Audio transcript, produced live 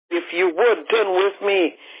you would, turn with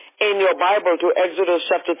me in your Bible to Exodus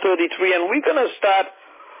chapter 33, and we're going to start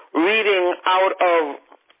reading out of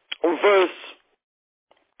verse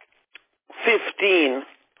 15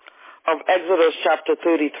 of Exodus chapter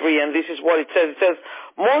 33, and this is what it says. It says,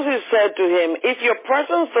 Moses said to him, if your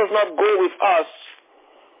presence does not go with us,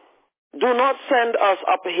 do not send us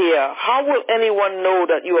up here. How will anyone know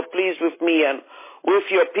that you are pleased with me and with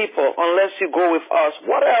your people unless you go with us?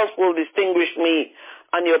 What else will distinguish me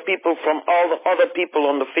and your people from all the other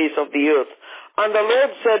people on the face of the earth? And the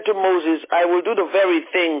Lord said to Moses, I will do the very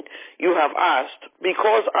thing you have asked,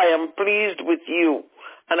 because I am pleased with you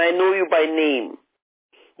and I know you by name.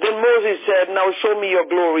 Then Moses said, now show me your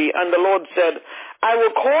glory. And the Lord said, I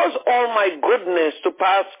will cause all my goodness to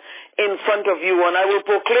pass in front of you, and I will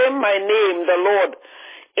proclaim my name, the Lord,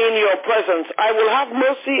 in your presence. I will have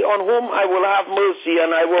mercy on whom I will have mercy,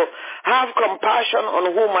 and I will have compassion on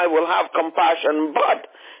whom I will have compassion. But,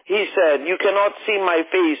 he said, you cannot see my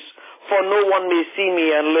face, for no one may see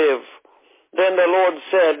me and live. Then the Lord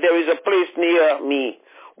said, there is a place near me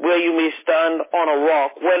where you may stand on a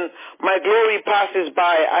rock. When my glory passes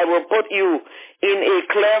by, I will put you in a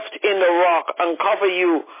cleft in the rock and cover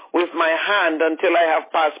you with my hand until I have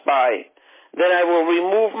passed by. Then I will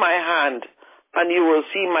remove my hand and you will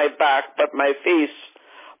see my back, but my face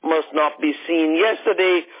must not be seen.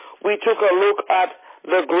 Yesterday, we took a look at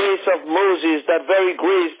the grace of Moses, that very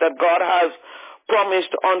grace that God has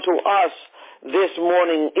promised unto us this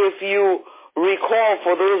morning. If you recall,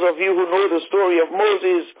 for those of you who know the story of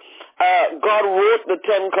Moses, God wrote the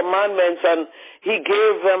 10 Commandments and he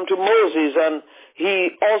gave them to Moses, and he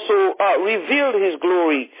also revealed his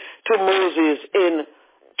glory to Moses in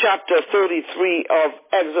chapter 33 of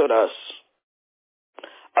Exodus.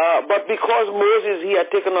 But because Moses, he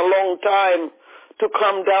had taken a long time to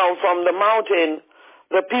come down from the mountain,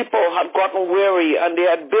 the people had gotten weary and they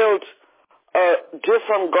had built a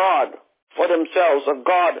different God for themselves, a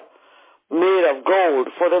God made of gold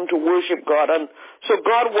for them to worship God. And so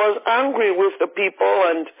God was angry with the people,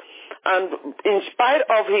 and in spite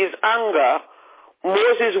of his anger,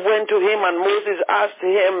 Moses went to him and Moses asked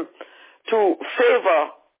him to favor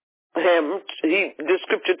him. The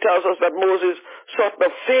scripture tells us that Moses sought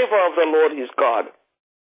the favor of the Lord his God.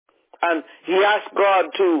 And he asked God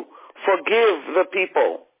to forgive the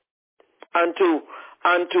people and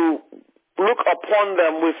to look upon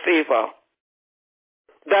them with favor.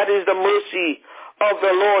 That is the mercy of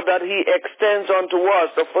the Lord that he extends unto us.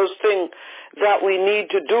 The first thing that we need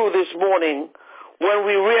to do this morning, when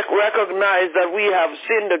we recognize that we have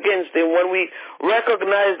sinned against him, when we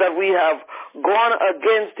recognize that we have gone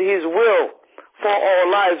against his will for our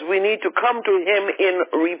lives, we need to come to him in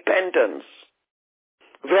repentance.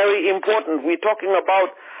 Very important. We're talking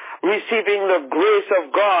about receiving the grace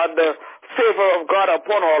of God, the favor of God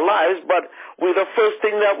upon our lives, but the first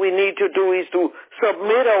thing that we need to do is to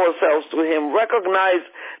submit ourselves to him, recognize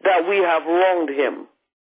that we have wronged him.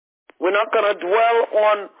 We're not going to dwell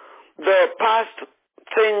on the past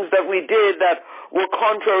things that we did that were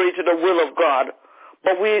contrary to the will of God,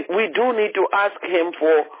 but we do need to ask him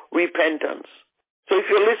for repentance. So if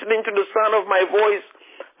you're listening to the sound of my voice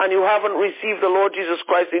and you haven't received the Lord Jesus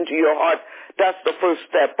Christ into your heart, that's the first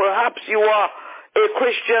step. Perhaps you are a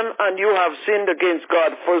Christian and you have sinned against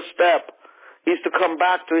God. First step is to come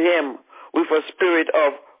back to him with a spirit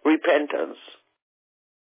of repentance.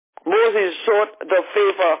 Moses sought the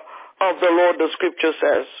favor of the Lord, the scripture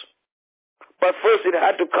says. But first it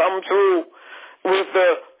had to come through with the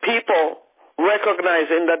people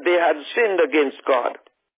recognizing that they had sinned against God.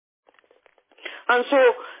 And so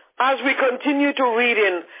as we continue to read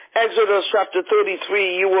in Exodus chapter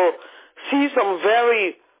 33, you will see some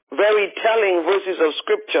very, very telling verses of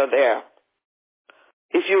scripture there.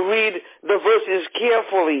 If you read the verses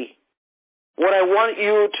carefully, what I want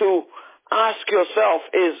you to ask yourself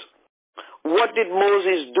is, what did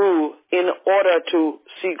Moses do in order to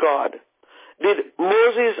see God? Did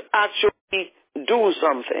Moses actually do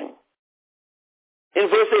something? In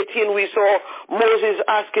verse 18, we saw Moses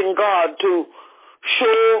asking God to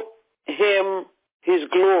show him his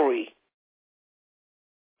glory.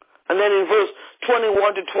 And then in verse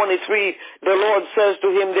 21 to 23, the Lord says to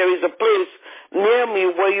him, there is a place near me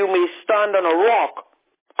where you may stand on a rock,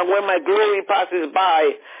 and when my glory passes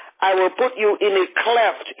by, I will put you in a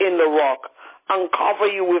cleft in the rock and cover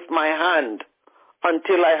you with my hand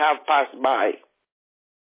until I have passed by.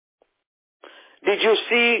 Did you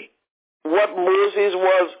see what Moses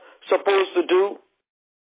was supposed to do?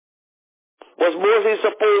 Was Moses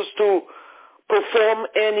supposed to perform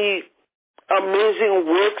any amazing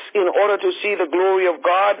works in order to see the glory of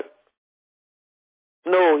God?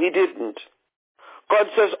 No, he didn't. God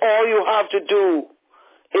says all you have to do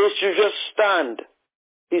is to just stand.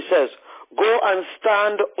 He says, go and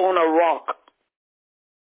stand on a rock.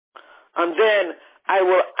 And then I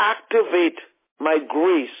will activate my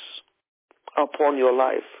grace upon your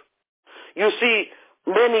life. You see,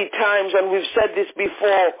 many times, and we've said this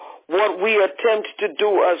before, what we attempt to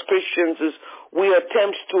do as Christians is we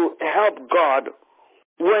attempt to help God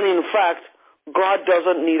when in fact God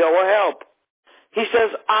doesn't need our help. He says,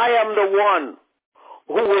 I am the one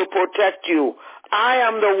who will protect you. I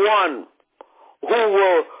am the one who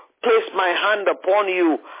will place my hand upon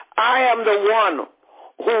you. I am the one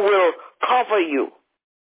who will cover you.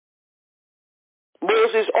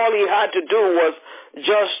 Moses, all he had to do was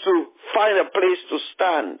just to find a place to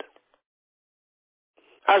stand.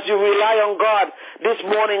 As you rely on God this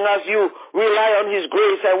morning, as you rely on His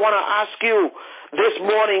grace, I want to ask you this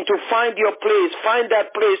morning to find your place, find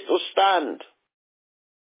that place to stand,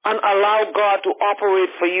 and allow God to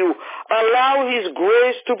operate for you. Allow His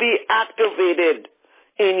grace to be activated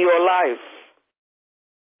in your life.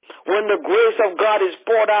 When the grace of God is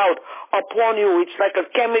poured out upon you, it's like a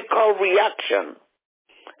chemical reaction.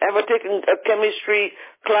 Ever taken a chemistry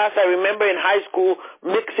class? I remember in high school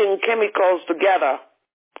mixing chemicals together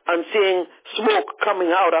and seeing smoke coming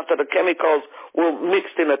out after the chemicals were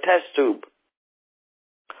mixed in a test tube.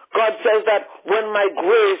 God says that when my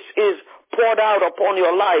grace is poured out upon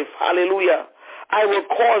your life, hallelujah, I will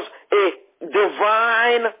cause a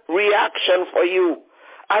divine reaction for you.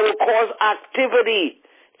 I will cause activity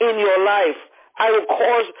in your life. I will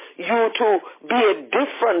cause you to be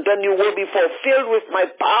different than you were before, filled with my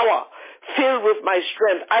power, filled with my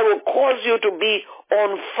strength. I will cause you to be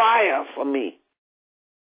on fire for me.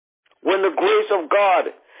 When the grace of God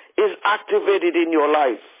is activated in your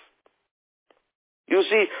life. You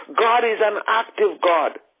see, God is an active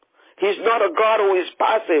God. He's not a God who is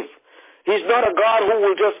passive. He's not a God who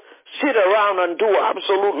will just sit around and do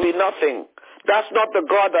absolutely nothing. That's not the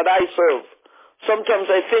God that I serve. Sometimes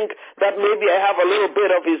I think that maybe I have a little bit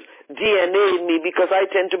of His DNA in me because I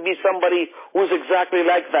tend to be somebody who's exactly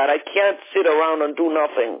like that. I can't sit around and do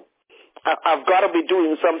nothing. I've got to be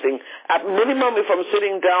doing something. At minimum, if I'm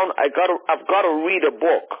sitting down, I've got to read a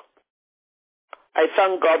book. I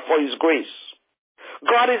thank God for His grace.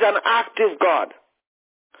 God is an active God.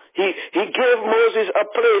 He gave Moses a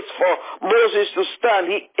place for Moses to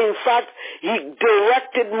stand. In fact, he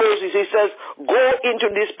directed Moses. He says, go into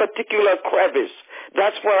this particular crevice.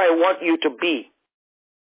 That's where I want you to be.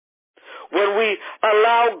 When we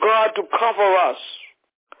allow God to cover us,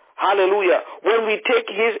 hallelujah, when we take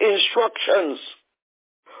His instructions,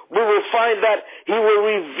 we will find that He will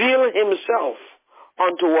reveal Himself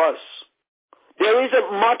unto us. There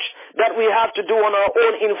isn't much that we have to do on our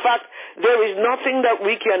own. In fact, there is nothing that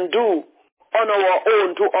we can do on our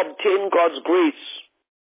own to obtain God's grace.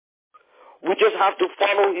 We just have to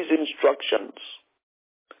follow His instructions.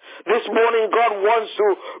 This morning, God wants to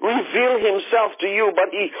reveal Himself to you, but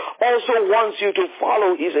He also wants you to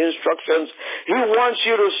follow His instructions. He wants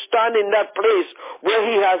you to stand in that place where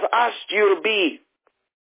He has asked you to be.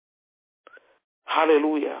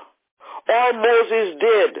 Hallelujah. All Moses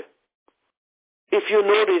did, if you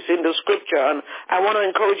notice in the scripture, and I want to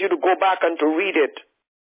encourage you to go back and to read it,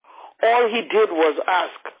 all he did was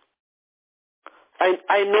ask.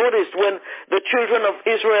 I noticed when the children of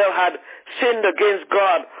Israel had sinned against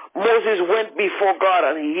God, Moses went before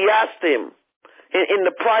God and he asked Him. In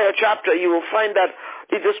the prior chapter, you will find that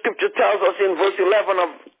the scripture tells us in verse 11 of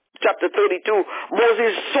chapter 32,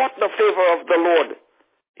 Moses sought the favor of the Lord.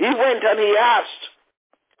 He went and he asked.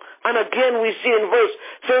 And again we see in verse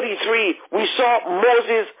 33, we saw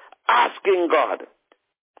Moses asking God.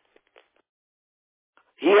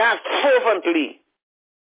 He asked fervently.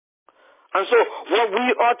 And so what we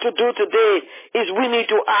ought to do today is we need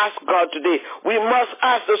to ask God today. We must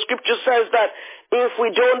ask. The scripture says that if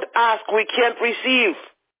we don't ask, we can't receive.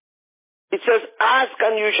 It says, ask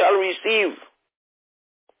and you shall receive.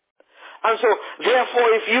 And so, therefore,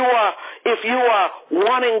 if you are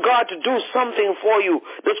wanting God to do something for you,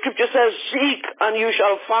 the scripture says, seek and you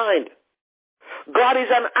shall find. God is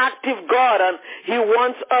an active God, and He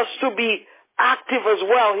wants us to be active as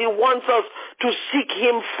well. He wants us to seek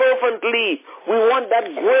Him fervently. We want that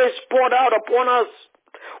grace poured out upon us.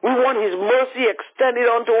 We want His mercy extended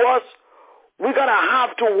unto us. We gotta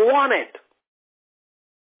have to want it.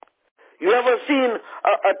 You ever seen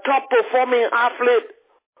a top performing athlete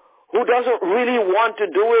who doesn't really want to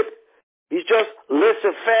do it? He's just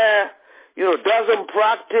laissez-faire, doesn't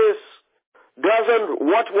practice, doesn't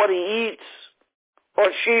watch what he eats, or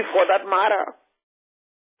she for that matter.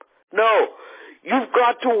 No, You've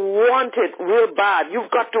got to want it real bad. You've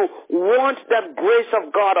got to want that grace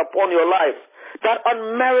of God upon your life, that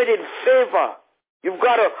unmerited favor. You've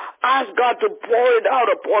got to ask God to pour it out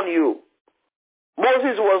upon you.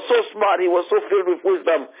 Moses was so smart. He was so filled with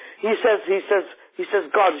wisdom. He says,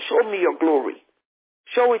 God, show me your glory.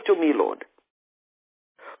 Show it to me, Lord.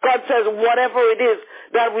 God says, whatever it is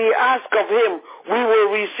that we ask of him, we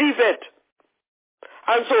will receive it.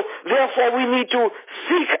 And so, therefore, we need to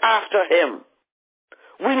seek after him.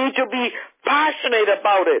 We need to be passionate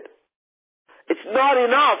about it. It's not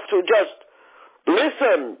enough to just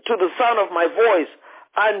listen to the sound of my voice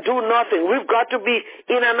and do nothing. We've got to be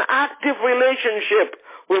in an active relationship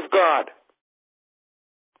with God.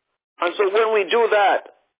 And so when we do that,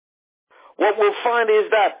 what we'll find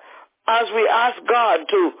is that as we ask God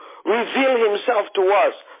to reveal himself to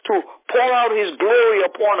us, to pour out his glory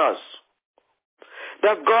upon us,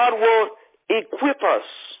 that God will equip us.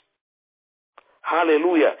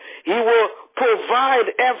 Hallelujah. He will provide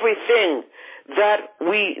everything that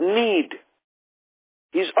we need.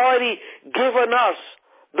 He's already given us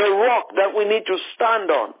the rock that we need to stand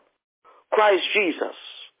on, Christ Jesus.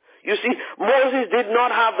 You see, Moses did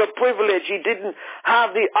not have the privilege. He didn't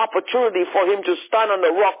have the opportunity for him to stand on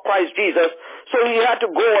the rock, Christ Jesus. So he had to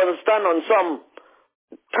go and stand on some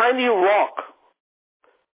tiny rock.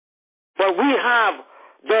 But we have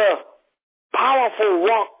the powerful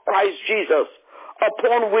rock, Christ Jesus,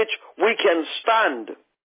 upon which we can stand.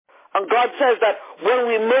 And God says that when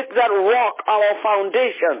we make that rock our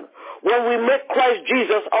foundation, when we make Christ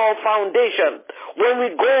Jesus our foundation, when we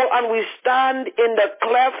go and we stand in the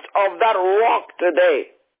cleft of that rock today,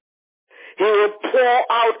 he will pour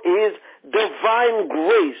out his divine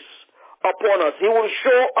grace upon us. He will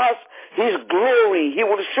show us his glory. He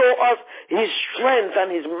will show us his strength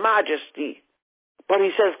and his majesty. But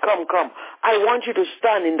he says, come, come. I want you to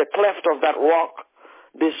stand in the cleft of that rock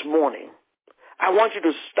this morning. I want you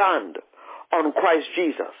to stand on Christ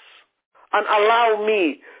Jesus and allow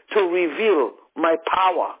me to reveal my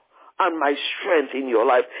power and my strength in your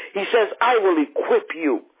life. He says, I will equip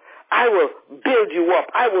you. I will build you up.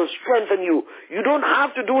 I will strengthen you. You don't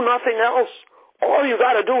have to do nothing else. All you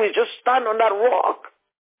got to do is just stand on that rock.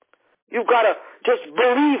 You've got to just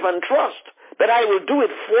believe and trust that I will do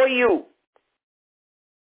it for you.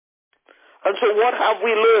 And so what have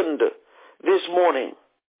we learned this morning?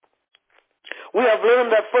 We have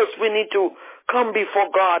learned that first we need to come before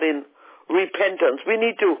God in repentance. We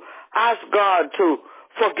need to ask God to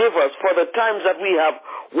forgive us for the times that we have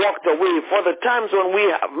walked away, for the times when we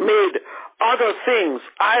have made other things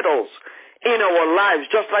idols in our lives,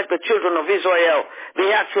 just like the children of Israel.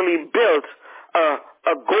 They actually built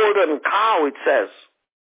a golden cow, it says.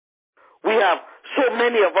 So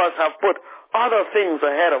many of us have put other things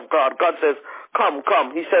ahead of God. God says, come,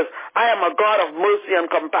 come. He says, I am a God of mercy and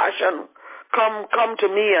compassion. Come to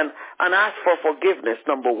me and ask for forgiveness,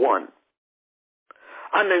 number one.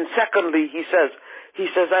 And then secondly, he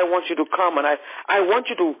says, I want you to come and I want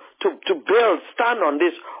you to stand on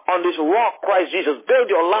this rock, Christ Jesus. Build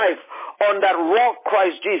your life on that rock,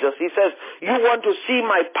 Christ Jesus. He says, you want to see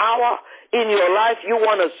my power in your life. You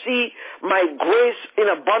want to see my grace in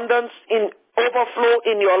abundance, in overflow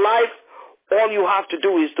in your life. All you have to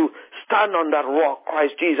do is to stand on that rock,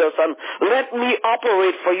 Christ Jesus, and let me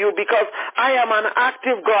operate for you, because I am an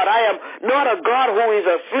active God. I am not a God who is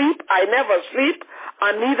asleep. I never sleep,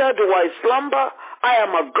 and neither do I slumber. I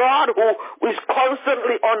am a God who is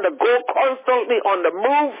constantly on the go, constantly on the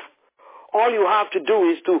move. All you have to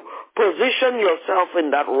do is to position yourself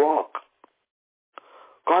in that rock.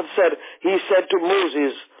 God said, he said to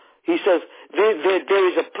Moses, he says, there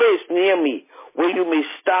is a place near me where you may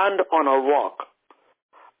stand on a rock.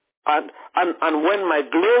 And when my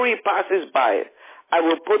glory passes by, I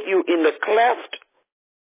will put you in a cleft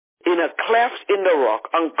in the rock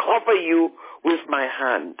and cover you with my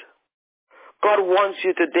hand. God wants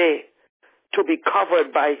you today to be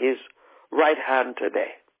covered by his right hand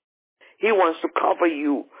today. He wants to cover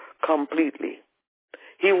you completely.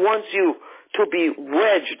 He wants you to be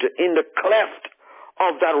wedged in the cleft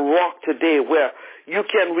of that rock today, where you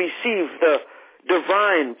can receive the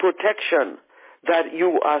divine protection that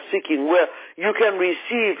you are seeking, where you can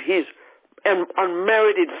receive his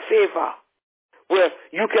unmerited favor, where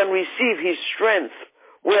you can receive his strength,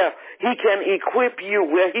 where he can equip you,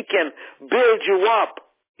 where he can build you up.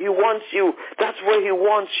 He wants you. That's where he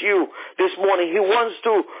wants you this morning. He wants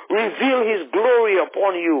to reveal his glory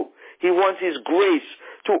upon you. He wants his grace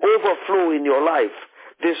to overflow in your life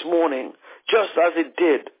this morning, just as it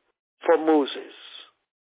did for Moses.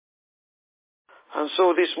 And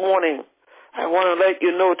so this morning, I want to let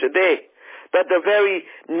you know today that the very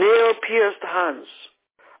nail-pierced hands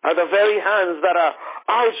are the very hands that are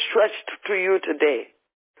outstretched to you today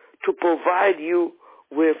to provide you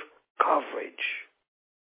with coverage.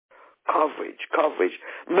 Coverage.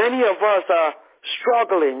 Many of us are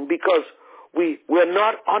struggling because we're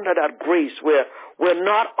not under that grace. We're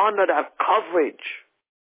not under that coverage.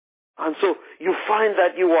 And so you find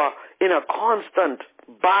that you are in a constant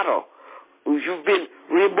battle. You've been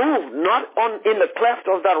removed, not in the cleft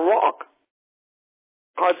of that rock.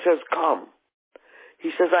 God says, come. He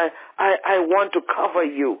says, I want to cover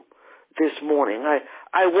you this morning.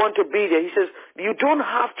 I want to be there. He says, you don't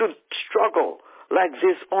have to struggle like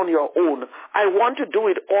this on your own. I want to do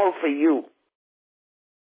it all for you.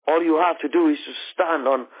 All you have to do is to stand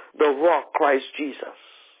on the rock, Christ Jesus,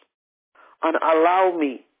 and allow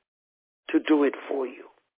me to do it for you.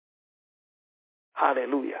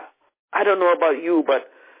 Hallelujah. I don't know about you, but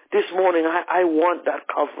this morning I want that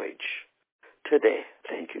coverage today.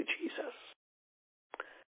 Thank you, Jesus.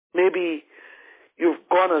 Maybe you've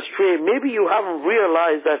gone astray. Maybe you haven't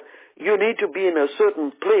realized that you need to be in a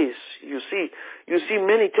certain place. You see,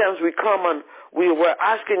 many times we come and we were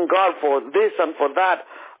asking God for this and for that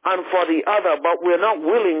and for the other, but we're not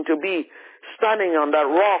willing to be standing on that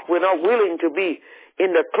rock. We're not willing to be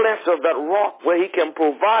in the cleft of that rock where he can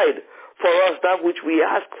provide for us that which we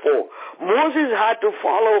ask for. Moses had to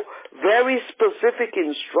follow very specific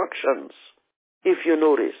instructions, if you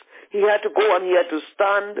notice. He had to go and he had to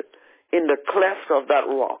stand in the cleft of that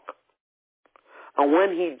rock. And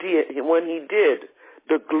when he did,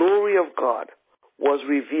 the glory of God was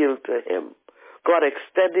revealed to him. God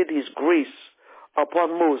extended his grace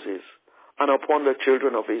upon Moses and upon the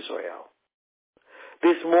children of Israel.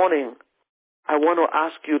 This morning, I want to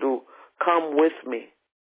ask you to come with me.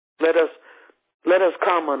 Let us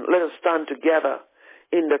come and let us stand together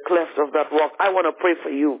in the cleft of that rock. I want to pray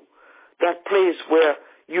for you. That place where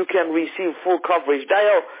you can receive full coverage.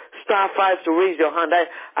 Dial *5 to raise your hand.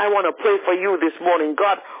 I want to pray for you this morning.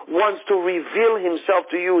 God wants to reveal himself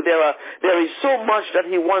to you. There is so much that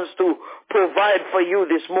he wants to provide for you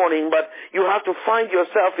this morning, but you have to find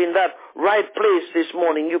yourself in that right place this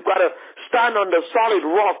morning. You've got to stand on the solid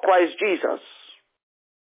rock, Christ Jesus.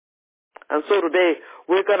 And so today,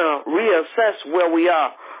 we're going to reassess where we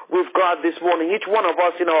are with God this morning. Each one of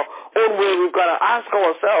us in our own way, we've got to ask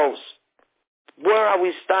ourselves, where are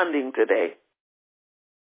we standing today?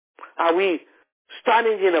 Are we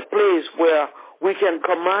standing in a place where we can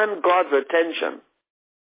command God's attention?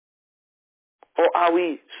 Or are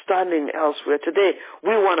we standing elsewhere? Today,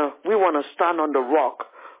 we want to stand on the rock,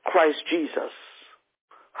 Christ Jesus.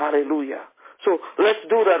 Hallelujah. So let's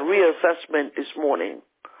do that reassessment this morning.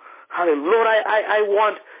 Hallelujah. Lord, I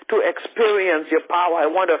want to experience your power. I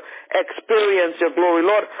want to experience your glory.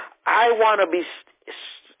 Lord, I want to be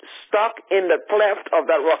stuck in the cleft of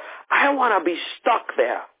that rock. I want to be stuck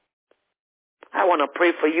there. I want to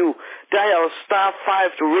pray for you. Dial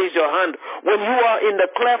 *5 to raise your hand. When you are in the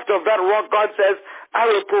cleft of that rock, God says, I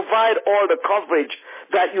will provide all the coverage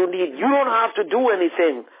that you need. You don't have to do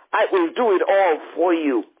anything. I will do it all for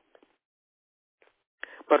you.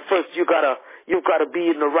 But first, you've got to be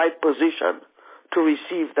in the right position to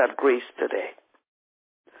receive that grace today.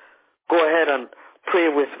 Go ahead and pray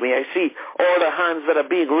with me. I see all the hands that are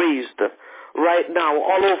being raised right now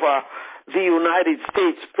all over the United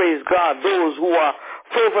States. Praise God. Those who are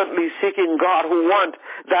fervently seeking God, who want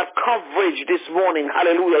that coverage this morning.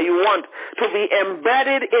 Hallelujah. You want to be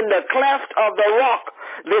embedded in the cleft of the rock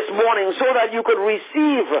this morning so that you could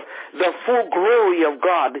receive the full glory of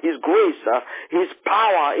God, his grace, his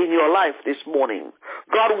power in your life this morning.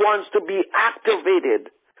 God wants to be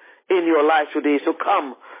activated in your life today. So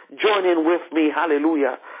come, join in with me,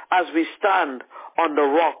 hallelujah, as we stand on the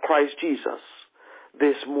rock, Christ Jesus,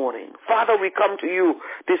 this morning. Father, we come to you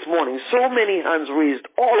this morning. So many hands raised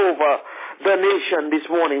all over the nation this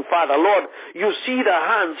morning, Father. Lord, you see the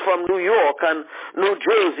hands from New York and New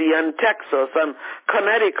Jersey and Texas and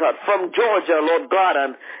Connecticut, from Georgia, Lord God,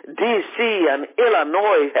 and D.C. and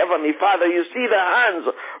Illinois, Heavenly Father. You see the hands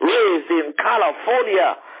raised in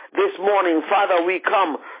California this morning, Father. We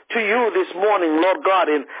come to you this morning, Lord God,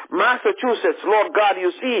 in Massachusetts. Lord God,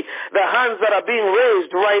 you see the hands that are being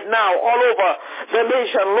raised right now all over the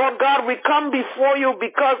nation. Lord God, we come before you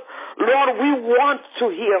because, Lord, we want to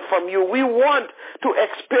hear from you. We want to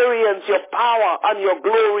experience your power and your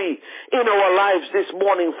glory in our lives this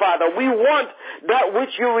morning, Father. We want that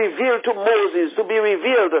which you revealed to Moses to be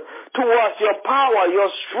revealed to us, your power,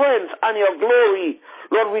 your strength, and your glory.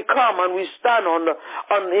 Lord, we come and we stand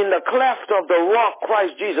in the cleft of the rock,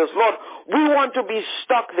 Christ Jesus. Lord, we want to be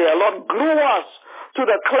stuck there. Lord, glue us to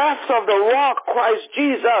the cleft of the rock, Christ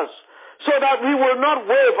Jesus, so that we will not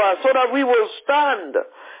waver, so that we will stand,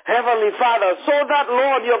 Heavenly Father, so that,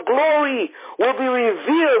 Lord, your glory will be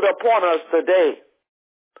revealed upon us today.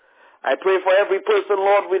 I pray for every person,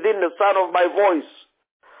 Lord, within the sound of my voice.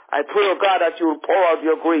 I pray, oh God, that you will pour out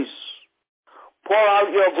your grace. Pour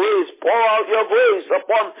out your grace. Pour out your grace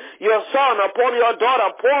upon your son, upon your daughter.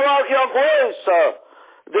 Pour out your grace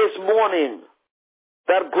this morning.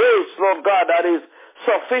 That grace, Lord God, that is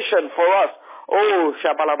sufficient for us. Oh,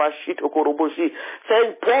 Shabalabashito Kurubushi.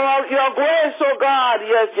 Saying, pour out your grace, oh God.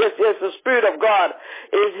 Yes, yes, yes. The Spirit of God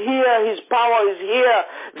is here. His power is here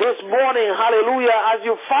this morning. Hallelujah. As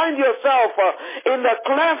you find yourself in the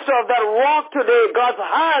cleft of that rock today, God's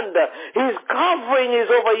hand, His covering is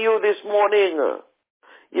over you this morning.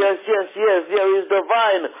 Yes, yes, yes. There is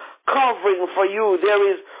divine covering for you.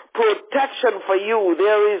 There is protection for you.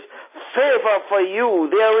 There is favor for you.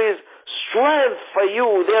 There is strength for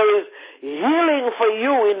you. There is healing for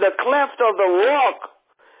you in the cleft of the rock.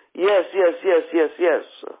 Yes, yes, yes, yes, yes.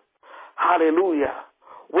 Hallelujah.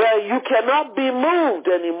 Where you cannot be moved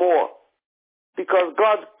anymore because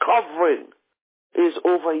God's covering is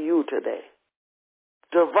over you today.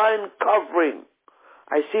 Divine covering.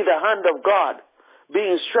 I see the hand of God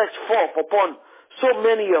being stretched forth upon so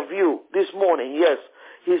many of you this morning. Yes,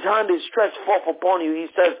 His hand is stretched forth upon you. He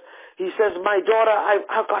says, my daughter,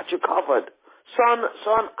 I got you covered. Son,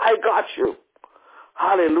 I got you.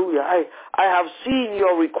 Hallelujah. I have seen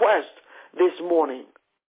your request this morning,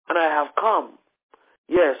 and I have come.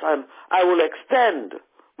 Yes, and I will extend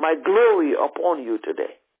my glory upon you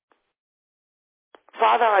today.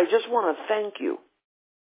 Father, I just want to thank you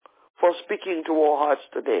for speaking to our hearts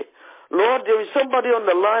today. Lord, there is somebody on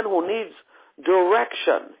the line who needs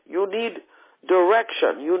direction. You need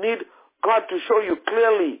direction. You need God to show you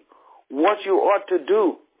clearly what you ought to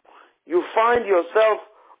do. You find yourself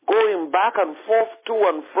going back and forth, to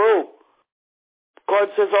and fro. God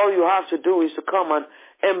says all you have to do is to come and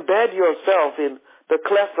embed yourself in the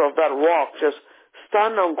cleft of that rock. Just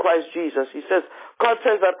stand on Christ Jesus. He says, God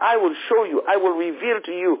says that I will show you, I will reveal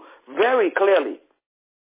to you very clearly.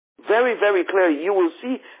 Very, very clearly. You will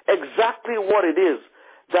see exactly what it is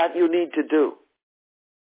that you need to do.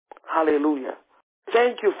 Hallelujah.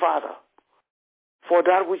 Thank you, Father, for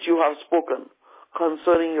that which you have spoken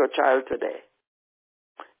concerning your child today.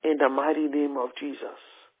 In the mighty name of Jesus.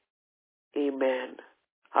 Amen.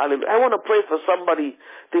 Hallelujah. I want to pray for somebody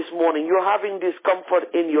this morning. You're having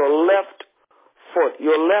discomfort in your left foot.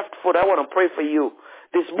 Your left foot. I want to pray for you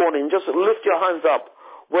this morning. Just lift your hands up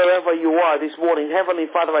wherever you are this morning. Heavenly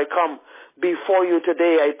Father, I come before you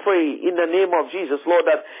today. I pray in the name of Jesus, Lord,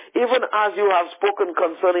 that even as you have spoken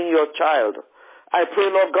concerning your child, I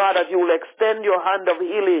pray, Lord God, that you will extend your hand of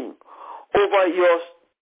healing over your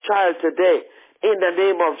child today. In the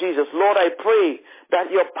name of Jesus. Lord, I pray that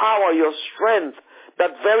your power, your strength, that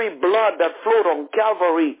very blood that flowed on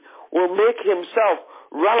Calvary will make himself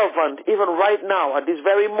relevant even right now at this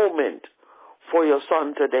very moment for your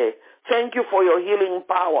son today. Thank you for your healing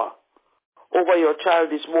power over your child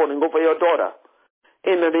this morning, over your daughter,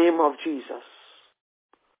 in the name of Jesus.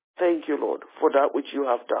 Thank you, Lord, for that which you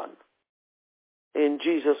have done. In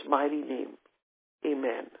Jesus' mighty name,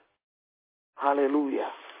 amen. Hallelujah.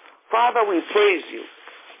 Father, we praise you,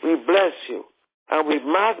 we bless you, and we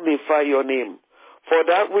magnify your name for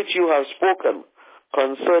that which you have spoken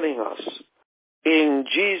concerning us. In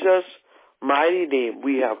Jesus' mighty name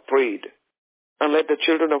we have prayed. And let the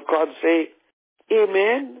children of God say,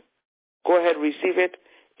 amen. Go ahead, receive it.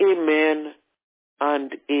 Amen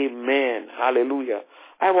and amen. Hallelujah.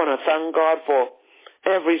 I want to thank God for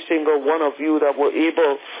every single one of you that were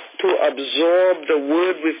able to absorb the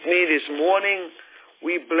word with me this morning.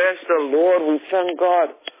 We bless the Lord. We thank God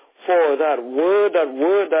for that word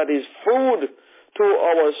that is food to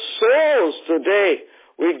our souls today.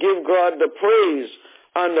 We give God the praise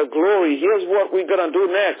and the glory. Here's what we're going to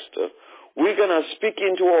do next. We're going to speak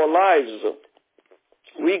into our lives.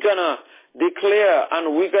 We're going to declare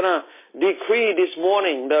and we're going to decree this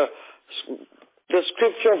morning the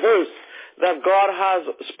scripture verse that God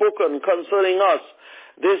has spoken concerning us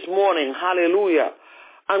this morning. Hallelujah.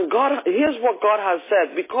 And God, here's what God has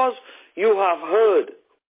said. Because you have heard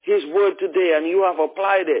his word today and you have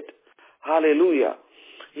applied it. Hallelujah.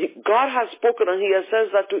 God has spoken and he has said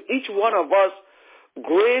that to each one of us,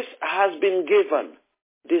 grace has been given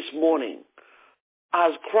this morning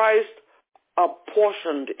as Christ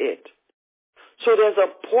apportioned it. So there's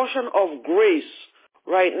a portion of grace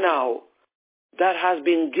right now that has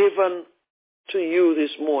been given to you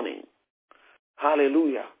this morning.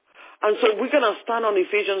 Hallelujah. And so we're going to stand on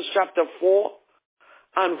Ephesians chapter 4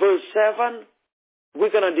 and verse 7.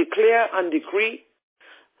 We're going to declare and decree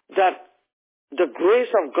that The grace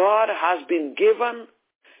of God has been given.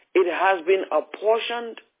 It has been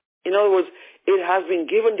apportioned. In other words, it has been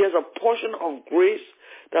given. There's a portion of grace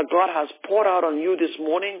that God has poured out on you this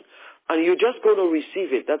morning, and you're just going to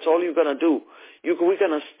receive it. That's all you're going to do. We're going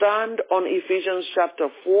to stand on Ephesians chapter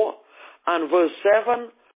 4 and verse 7.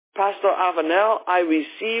 Pastor Avanel, I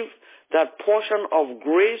receive that portion of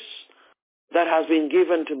grace that has been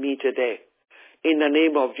given to me today in the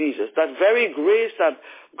name of Jesus. That very grace that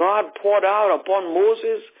God poured out upon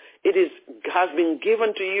Moses, has been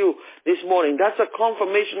given to you this morning. That's a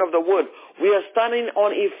confirmation of the word. We are standing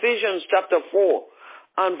on Ephesians chapter 4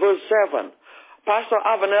 and verse 7. Pastor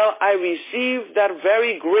Avanel, I receive that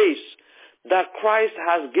very grace that Christ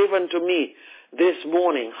has given to me this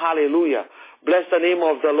morning. Hallelujah. Bless the name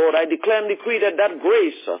of the Lord. I declare and decree that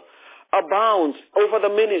grace abounds over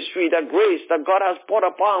the ministry, that grace that God has poured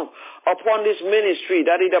upon this ministry,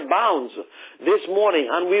 that it abounds this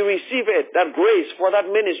morning, and we receive it, that grace for that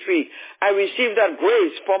ministry. I receive that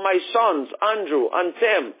grace for my sons, Andrew and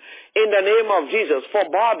Tim, in the name of Jesus. For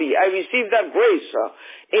Bobby, I receive that grace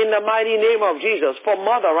in the mighty name of Jesus. For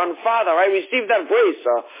mother and father, I receive that grace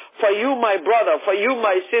for you, my brother, for you,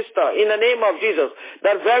 my sister, in the name of Jesus.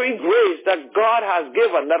 That very grace that God has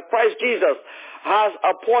given, that Christ Jesus has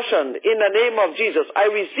apportioned in the name of Jesus. I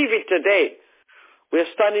receive it today. We're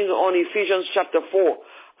standing on Ephesians chapter 4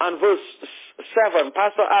 and verse 7.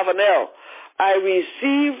 Pastor Avanel, I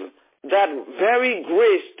receive that very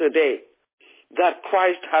grace today that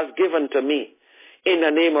Christ has given to me in the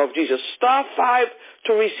name of Jesus. Star 5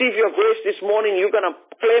 to receive your grace this morning. You're going to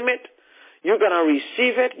claim it. You're going to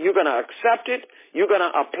receive it. You're going to accept it. You're going to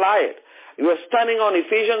apply it. You are standing on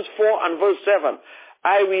Ephesians 4 and verse 7.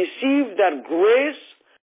 I receive that grace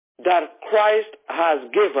that Christ has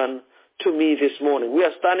given to me this morning. We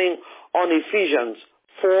are standing on Ephesians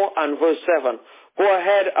 4 and verse 7. Go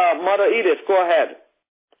ahead, Mother Edith, go ahead.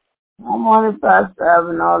 Good morning, Pastor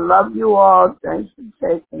Evan. I love you all. Thanks for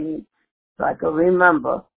taking me so I can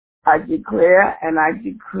remember. I declare and I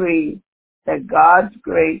decree that God's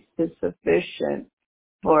grace is sufficient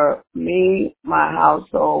for me, my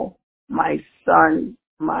household, my son,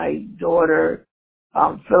 my daughter,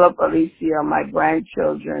 Philip, Alicia, my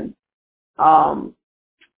grandchildren, Vanna,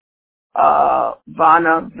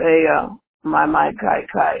 Bea, my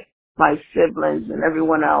Kai, my siblings, and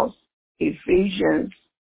everyone else. Ephesians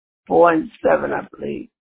 4 and 7, I believe.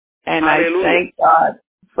 And Hallelujah. I thank God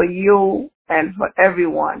for you and for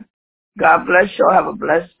everyone. God bless you. Have a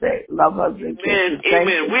blessed day. Love, hugs, and kisses.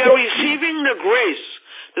 Amen. We are receiving the grace.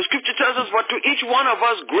 The scripture tells us, but to each one of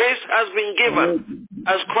us grace has been given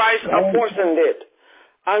as Christ apportioned it.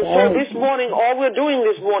 And so this morning, all we're doing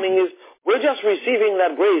this morning is we're just receiving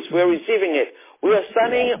that grace. We're receiving it. We are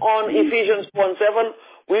standing on Ephesians 4 and 7.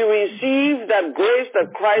 We receive that grace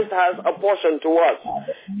that Christ has apportioned to us.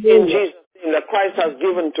 In Jesus' name, that Christ has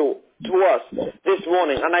given to us this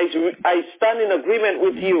morning. And I stand in agreement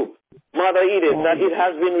with you, Mother Edith, that it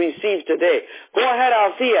has been received today. Go ahead,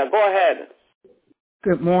 Althea. Go ahead.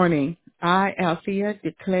 Good morning. I, Althea,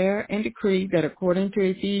 declare and decree that according to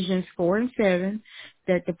Ephesians 4 and 7,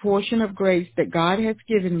 that the portion of grace that God has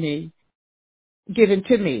given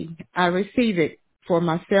to me, I receive it for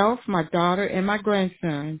myself, my daughter, and my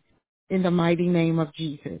grandson, in the mighty name of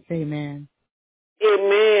Jesus. Amen.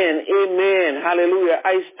 Amen. Amen. Hallelujah.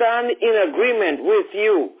 I stand in agreement with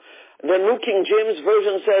you. The New King James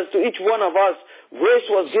Version says, to each one of us, grace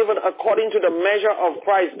was given according to the measure of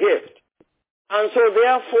Christ's gift. And so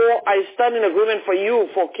therefore, I stand in agreement for you,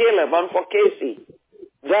 for Caleb, and for Casey,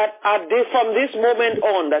 that from this moment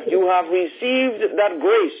on, that you have received that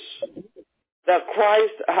grace that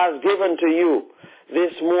Christ has given to you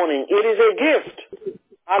this morning. It is a gift.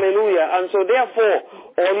 Hallelujah. And so therefore,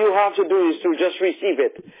 all you have to do is to just receive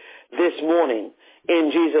it this morning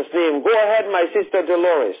in Jesus' name. Go ahead, my sister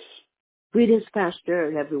Dolores. Greetings, Pastor,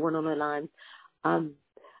 and everyone on the line.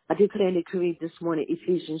 I declare and decree this morning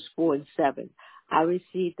Ephesians 4 and 7. I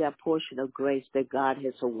received that portion of grace that God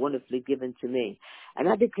has so wonderfully given to me. And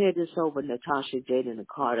I declare this over Natasha, Jaden, and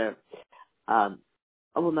Carter,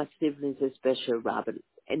 over my siblings, especially Robert,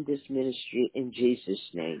 in this ministry, in Jesus'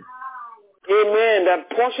 name. Amen. That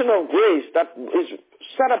portion of grace that is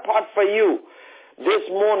set apart for you this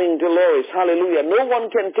morning, Dolores. Hallelujah. No one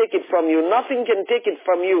can take it from you. Nothing can take it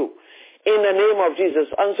from you in the name of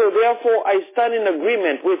Jesus. And so therefore, I stand in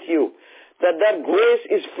agreement with you that grace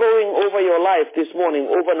is flowing over your life this morning,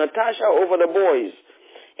 over Natasha, over the boys,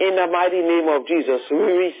 in the mighty name of Jesus. We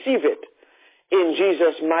receive it in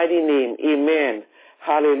Jesus' mighty name. Amen.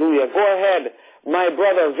 Hallelujah. Go ahead, my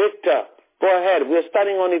brother Victor. Go ahead. We're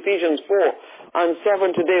studying on Ephesians 4 and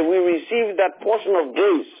 7 today. We receive that portion of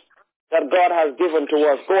grace that God has given to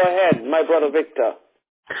us. Go ahead, my brother Victor.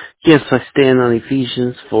 Yes, I stand on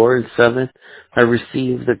Ephesians 4 and 7. I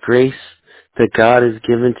receive the grace that God has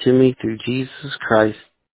given to me through Jesus Christ.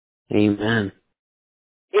 Amen.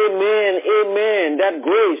 Amen, amen. That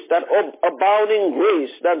grace, that abounding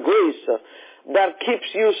grace, that grace that keeps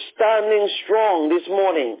you standing strong this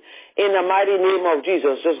morning in the mighty name of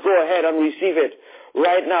Jesus. Just go ahead and receive it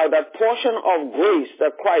right now. That portion of grace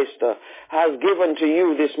that Christ has given to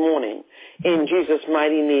you this morning in Jesus'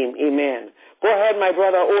 mighty name. Amen. Go ahead, my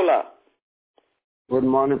brother Ola. Good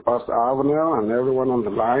morning, Pastor Avenel and everyone on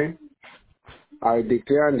the line. I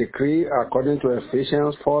declare and decree according to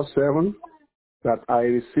Ephesians 4:7 that I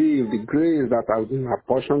receive the grace that has been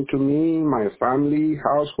apportioned to me, my family,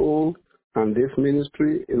 household, and this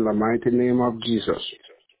ministry in the mighty name of Jesus.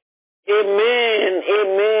 Amen,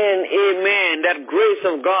 amen, amen. That grace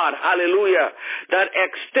of God, hallelujah, that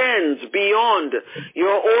extends beyond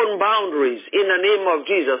your own boundaries in the name of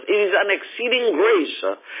Jesus. It is an exceeding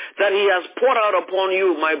grace that he has poured out upon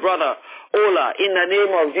you, my brother Ola, in the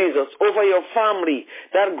name of Jesus, over your family.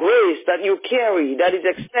 That grace that you carry, that is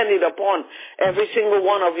extended upon every single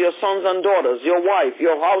one of your sons and daughters, your wife,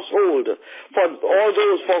 your household, for all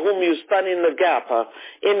those for whom you stand in the gap,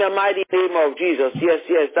 in the mighty name of Jesus. Yes,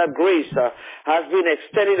 yes, that grace has been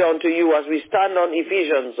extended unto you as we stand on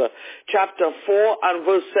Ephesians chapter 4 and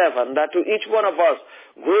verse 7, that to each one of us,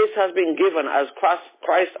 grace has been given as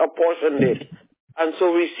Christ apportioned it. And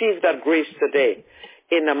so receive that grace today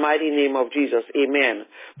in the mighty name of Jesus. Amen.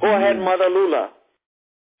 Go ahead, Mother Lula.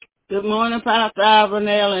 Good morning, Pastor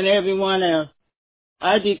Avenel and everyone else.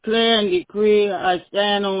 I declare and decree, I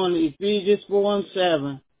stand on Ephesians 4 and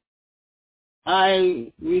 7.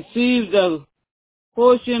 I receive the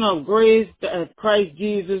portion of grace that Christ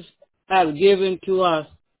Jesus has given to us.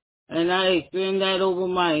 And I extend that over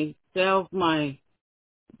myself, my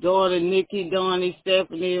daughter Nikki, Donnie,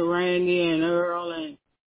 Stephanie, Randy, and Earl, and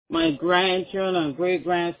my grandchildren and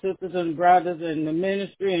great-grandsisters and brothers and the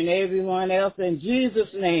ministry and everyone else in Jesus'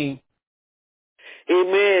 name.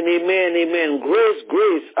 Amen, amen, amen. Grace,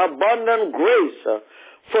 grace, abundant grace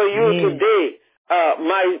for you today.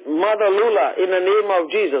 My Mother Lula, in the name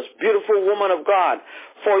of Jesus, beautiful woman of God,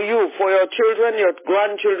 for you, for your children, your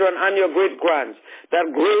grandchildren, and your great-grands,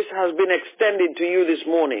 that grace has been extended to you this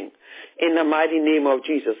morning in the mighty name of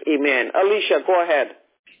Jesus. Amen. Alicia, go ahead.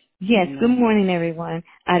 Yes, good morning, everyone.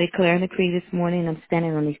 I declare and decree this morning, I'm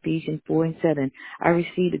standing on Ephesians 4 and 7. I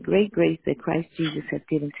receive the great grace that Christ Jesus has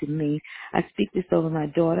given to me. I speak this over my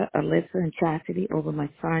daughter, Alyssa and Chastity, over my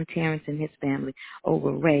son, Terrence, and his family,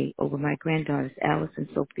 over Ray, over my granddaughters, Alice and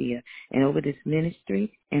Sophia, and over this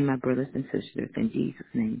ministry and my brothers and sisters. In Jesus'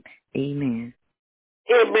 name, amen.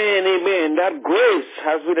 Amen, amen. That grace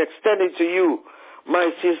has been extended to you, my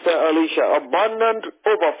sister Alicia. Abundant,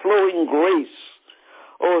 overflowing grace.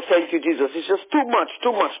 Oh, thank you, Jesus. It's just too much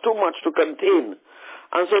to contain.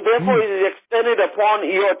 And so therefore it is extended upon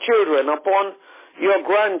your children, upon your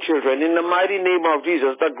grandchildren, in the mighty name of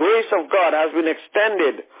Jesus. The grace of God has been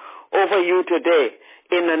extended over you today,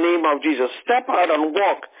 in the name of Jesus. Step out and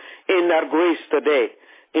walk in that grace today,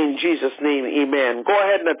 in Jesus' name, amen. Go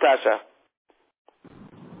ahead, Natasha.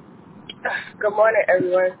 Good morning,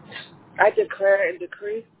 everyone. I declare and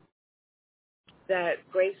decree that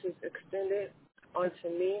grace is extended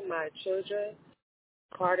onto me, my children,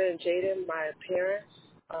 Carter and Jaden, my parents,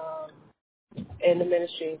 and the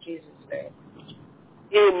ministry in Jesus' name.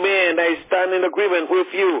 Amen. I stand in agreement with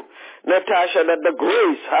you, Natasha, that the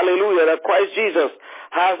grace, hallelujah, that Christ Jesus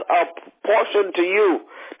has a portion to you,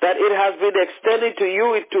 that it has been extended to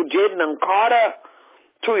you, to Jaden and Carter,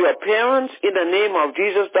 to your parents, in the name of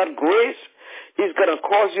Jesus. That grace is going to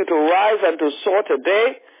cause you to rise and to soar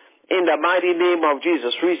today, in the mighty name of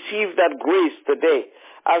Jesus. Receive that grace today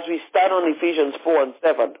as we stand on Ephesians 4 and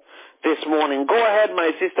 7 this morning. Go ahead,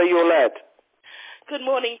 my sister Yolette. Good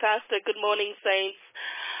morning, Pastor. Good morning, saints.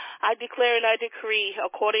 I declare and I decree,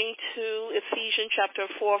 according to Ephesians chapter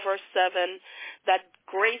 4, verse 7, that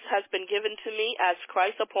grace has been given to me as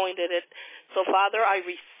Christ appointed it. So, Father, I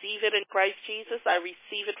receive it in Christ Jesus. I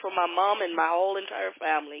receive it from my mom and my whole entire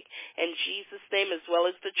family, in Jesus' name, as well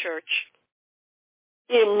as the church.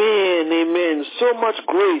 Amen, amen. So much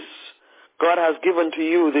grace God has given to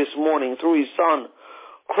you this morning through his Son,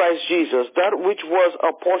 Christ Jesus. That which was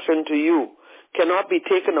a portion to you cannot be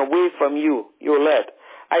taken away from you, Yolette.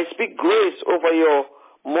 I speak grace over your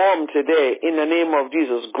mom today in the name of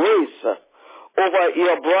Jesus. Grace over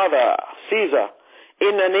your brother, Caesar,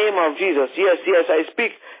 in the name of Jesus. Yes, yes, I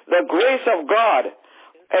speak the grace of God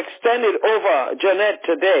extended over Jeanette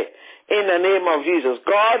today in the name of Jesus.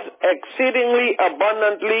 God's exceedingly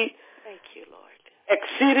abundantly Thank you, Lord.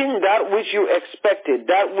 exceeding that which you expected,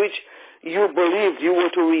 that which you believed you were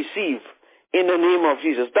to receive in the name of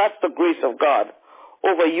Jesus. That's the grace of God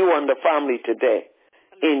over you and the family today.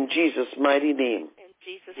 In Jesus' mighty name. In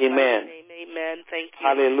Jesus' Amen. mighty name, amen. Thank you.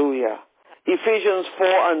 Hallelujah. Ephesians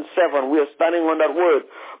 4 and 7. We are standing on that word.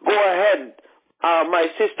 Go ahead, my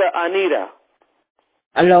sister Anita.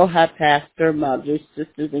 Aloha, Pastor, mothers,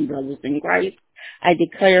 sisters, and brothers in Christ. I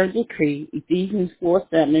declare and decree Ephesians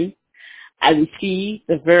 4:7. I receive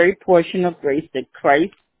the very portion of grace that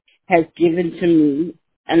Christ has given to me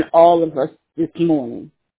and all of us this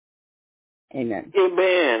morning. Amen.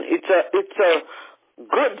 Amen. It's a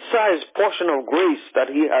good-sized portion of grace that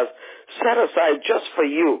he has set aside just for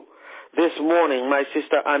you this morning, my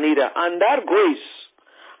sister Anita. And that grace,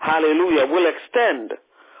 hallelujah, will extend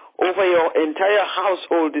over your entire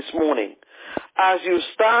household this morning. As you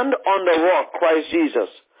stand on the rock, Christ Jesus,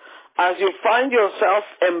 as you find yourself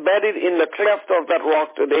embedded in the cleft of that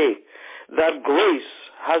rock today, that grace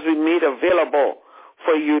has been made available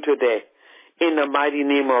for you today in the mighty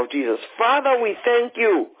name of Jesus. Father, we thank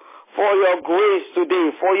you for your grace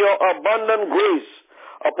today, for your abundant grace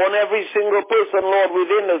upon every single person, Lord,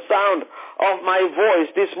 within the sound of my voice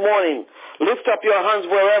this morning. Lift up your hands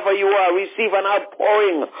wherever you are. Receive an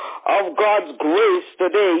outpouring of God's grace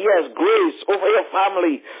today. Yes, grace over your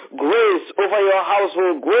family, grace over your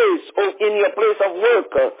household, grace in your place of work,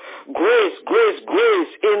 grace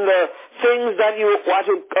in the things that you want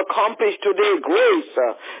to accomplish today. Grace,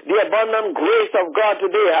 the abundant grace of God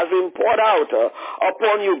today has been poured out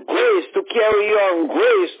upon you. Grace to carry on,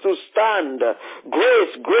 grace to stand,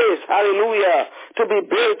 grace, hallelujah, to be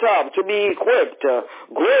built up, to be equipped.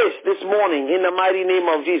 Grace this morning in the mighty name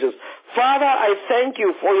of Jesus. Father, I thank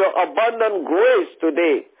you for your abundant grace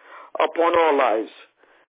today upon our lives.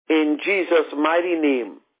 In Jesus' mighty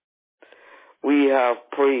name, we have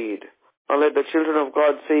prayed. And let the children of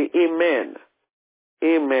God say amen,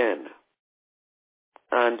 amen,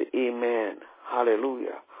 and amen.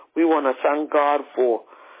 Hallelujah. We want to thank God for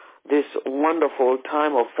this wonderful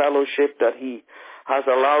time of fellowship that he has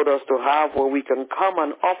allowed us to have, where we can come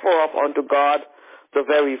and offer up unto God the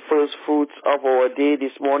very first fruits of our day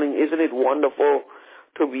this morning. Isn't it wonderful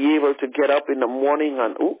to be able to get up in the morning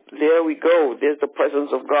and, there we go. There's the presence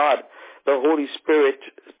of God, the Holy Spirit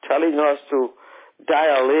telling us to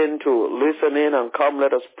dial in, to listen in and come,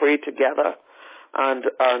 let us pray together and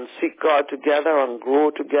seek God together and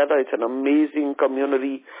grow together. It's an amazing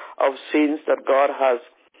community of saints that God has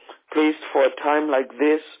placed for a time like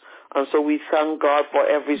this. And so we thank God for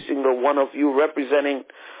every single one of you representing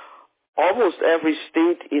almost every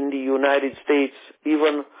state in the United States,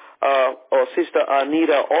 even our sister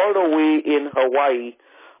Anita all the way in Hawaii.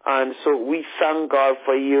 And so we thank God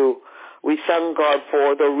for you. We thank God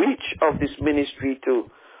for the reach of this ministry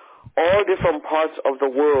to all different parts of the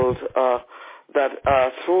world, that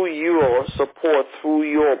through your support, through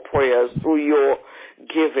your prayers, through your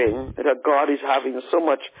giving, that God is having so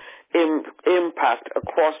much impact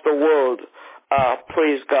across the world.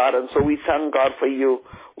 Praise God. And so we thank God for you.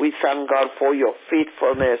 We thank God for your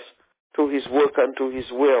faithfulness to his work and to his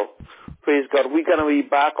will. Praise God. We're going to be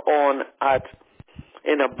back on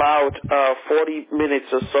in about 40 minutes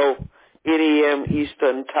or so, 8 a.m.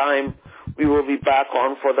 Eastern time. We will be back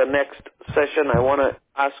on for the next session. I want to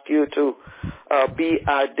ask you to be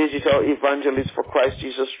a digital evangelist for Christ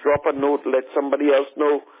Jesus. Drop a note. Let somebody else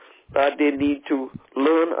know that they need to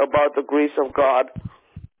learn about the grace of God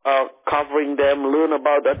covering them, learn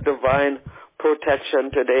about that divine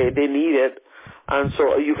protection today. They need it. And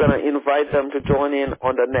so you're going to invite them to join in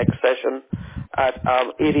on the next session at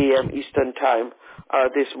 8 a.m. Eastern time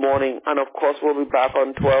this morning. And, of course, we'll be back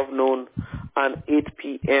on 12 noon and 8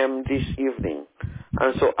 p.m. this evening.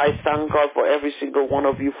 And so I thank God for every single one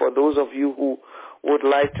of you. For those of you who would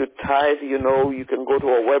like to tithe, you can go to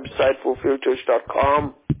our website,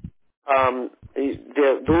 fulfilledchurch.com.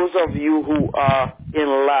 Those of you who are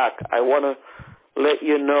in lack, I want to let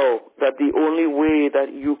you know that the only way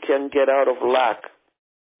that you can get out of lack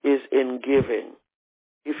is in giving.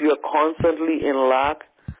 If you're constantly in lack,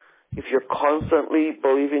 if you're constantly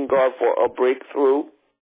believing God for a breakthrough,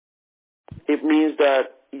 it means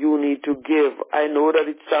that you need to give. I know that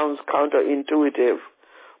it sounds counterintuitive,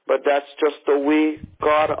 but that's just the way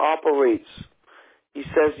God operates. He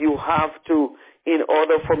says you have to, in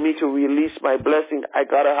order for me to release my blessing, I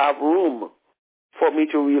got to have room for me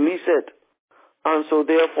to release it. And so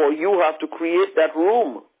therefore you have to create that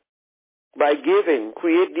room by giving.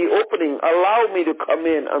 Create the opening. Allow me to come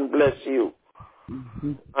in and bless you.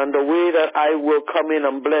 Mm-hmm. And the way that I will come in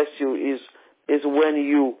and bless you is when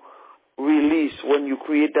you release, when you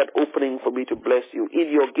create that opening for me to bless you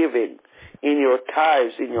in your giving. in your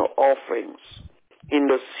tithes, in your offerings, in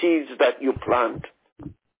the seeds that you plant.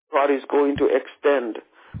 God is going to extend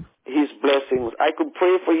his blessings. I could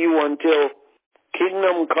pray for you until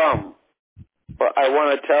kingdom come, but I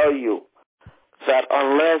want to tell you that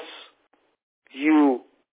unless you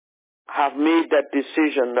have made that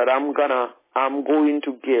decision that I'm going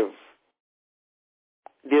to give,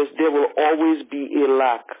 there will always be a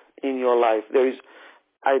lack in your life. There's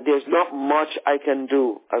not much I can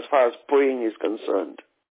do as far as praying is concerned.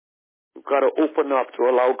 You've got to open up to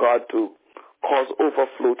allow God to cause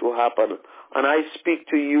overflow to happen. And I speak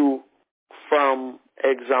to you from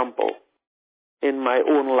example in my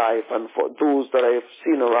own life and for those that I have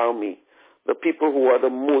seen around me, the people who are the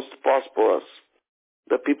most prosperous,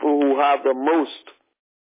 the people who have the most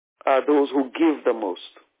are those who give the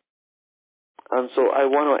most. And so I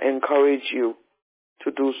want to encourage you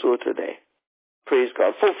to do so today. Praise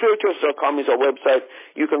God. Fulfillchurch.com is our website.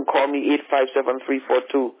 You can call me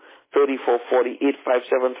 857-342-3440,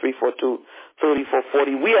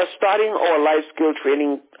 857-342-3440. We are starting our life skill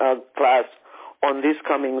training class on this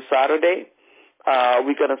coming Saturday.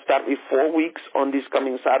 We're going to start with 4 weeks on this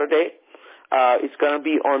coming Saturday. It's going to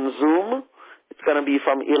be on Zoom. It's going to be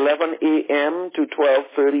from 11 a.m. to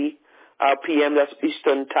 12:30 p.m. That's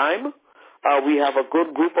Eastern Time. We have a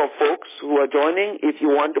good group of folks who are joining. If you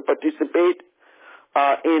want to participate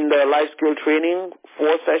in the life skill training,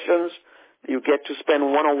 4 sessions, you get to spend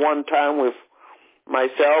one-on-one time with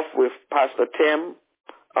myself, with Pastor Tim.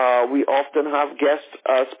 We often have guest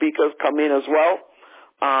speakers come in as well.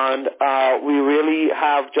 And we really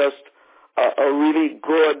have just a really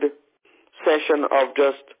good session of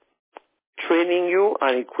just training you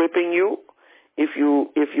and equipping you. If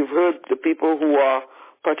you've heard the people who are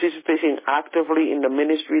participating actively in the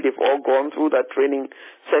ministry, they've all gone through that training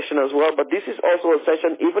session as well. But this is also a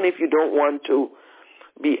session, even if you don't want to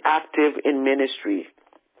be active in ministry,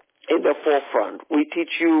 in the forefront. We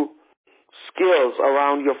teach you skills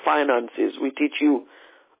around your finances. We teach you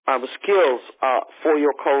skills for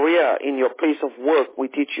your career in your place of work. We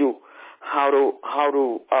teach you how to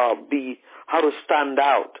stand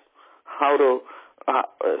out, how to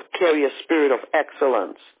carry a spirit of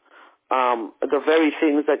excellence. The very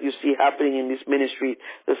things that you see happening in this ministry,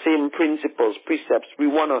 the same principles, precepts, we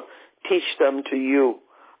want to teach them to you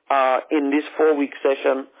in this 4-week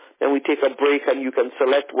session. Then we take a break and you can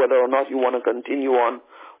select whether or not you want to continue on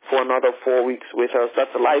for another 4 weeks with us.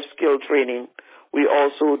 That's a life skill training. We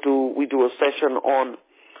also do a session on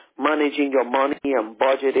managing your money and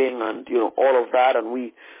budgeting and all of that, and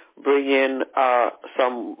we bring in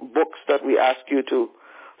some books that we ask you to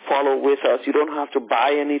follow with us. You don't have to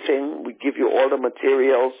buy anything. We give you all the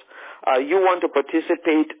materials. You want to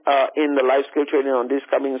participate in the life skill training on this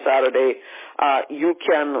coming Saturday, you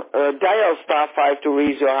can dial *5 to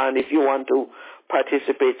raise your hand if you want to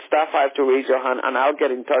participate. *5 to raise your hand, and I'll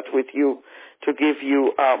get in touch with you to give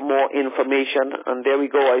you more information. And there we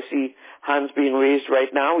go. I see hands being raised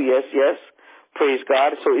right now. Yes, yes. Praise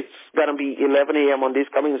God. So it's going to be 11 a.m. on this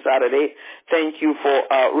coming Saturday. Thank you for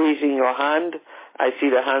raising your hand. I see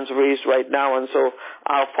the hands raised right now, and so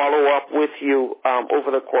I'll follow up with you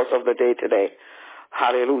over the course of the day today.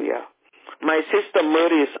 Hallelujah. My sister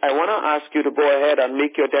Murdis, I want to ask you to go ahead and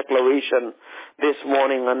make your declaration this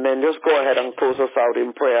morning, and then just go ahead and close us out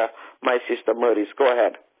in prayer. My sister Murdis, go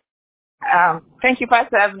ahead. Thank you,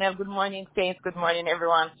 Pastor Abner. Good morning, saints. Good morning,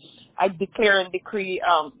 everyone. I declare and decree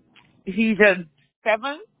Ephesians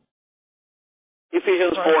 7.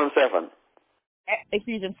 Ephesians 4 and 7.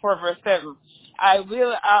 Ephesians 4, verse 7. I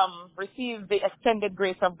will receive the extended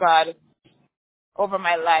grace of God over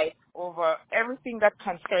my life, over everything that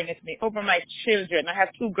concerns me, over my children. I have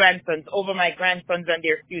 2 grandsons, over my grandsons and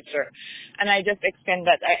their future. And I just extend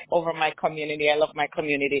that over my community. I love my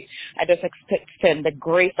community. I just extend the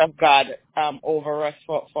grace of God over us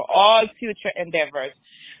for all future endeavors.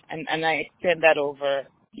 And I extend that over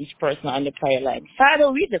each person on the prayer line. Father,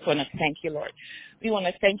 we just want to thank you, Lord. We want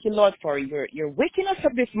to thank you, Lord, for your waking us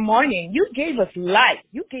up this morning. You gave us life.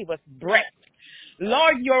 You gave us breath.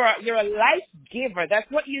 Lord, you're a life giver. That's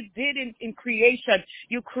what you did in creation.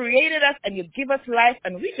 You created us and you give us life,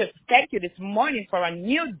 and we just thank you this morning for a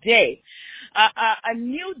new day. A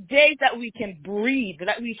new day that we can breathe,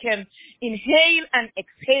 that we can inhale and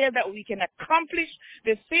exhale, that we can accomplish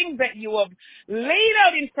the things that you have laid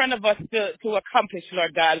out in front of us to accomplish,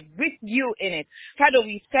 Lord God, with you in it. Father,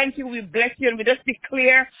 we thank you, we bless you, and we just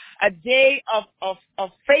declare a day of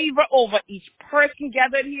favor over each person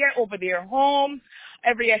gathered here, over their homes,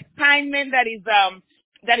 every assignment that is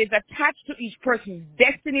that is attached to each person's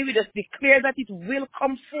destiny. We just declare that it will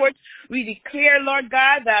come forth. We declare, Lord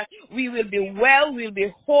God, that we will be well, we'll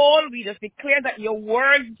be whole. We just declare that your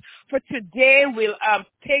words for today will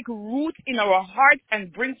take root in our hearts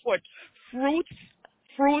and bring forth fruits.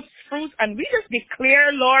 And we just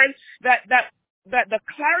declare, Lord, that the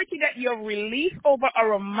clarity that you have released over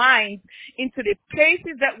our minds into the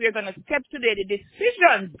places that we are going to step today, the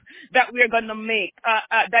decisions that we are going to make,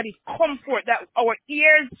 that is comfort, that our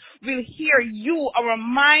ears will hear you, our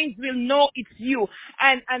minds will know it's you,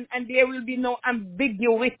 and there will be no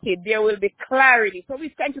ambiguity, there will be clarity. So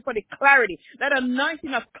we thank you for the clarity, that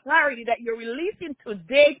anointing of clarity that you're releasing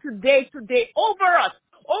today over us,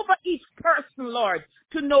 over each person, Lord,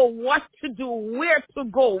 to know what to do, where to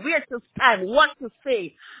go, where to stand, what to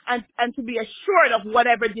say, and to be assured of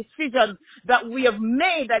whatever decision that we have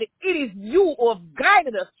made, that it is you who have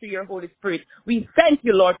guided us through your Holy Spirit. We thank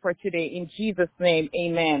you, Lord, for today. In Jesus' name,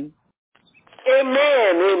 amen.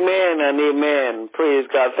 Amen, and amen. Praise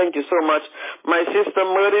God. Thank you so much, my sister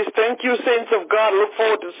Murdis. Thank you, saints of God. Look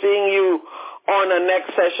forward to seeing you on the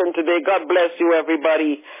next session today. God bless you,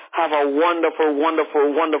 everybody. Have a wonderful,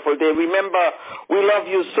 wonderful, wonderful day. Remember, we love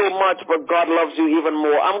you so much, but God loves you even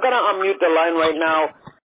more. I'm going to unmute the line right now.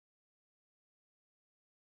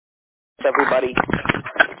 Everybody.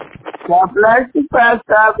 God bless you,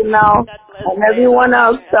 Pastor Avenel. And everyone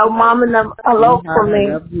else, tell Mom and them hello for me.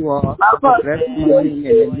 I love you all. Love Have a her. blessed morning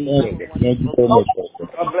and appreciate it. Thank you so much.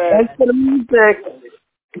 God bless. Thanks for the music.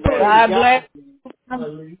 God bless.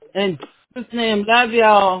 In Jesus' name, love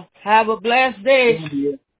y'all. Have a blessed day.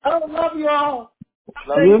 Love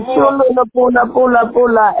You too, Lula Pula Pula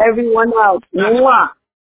Pula. Everyone else. Mwah.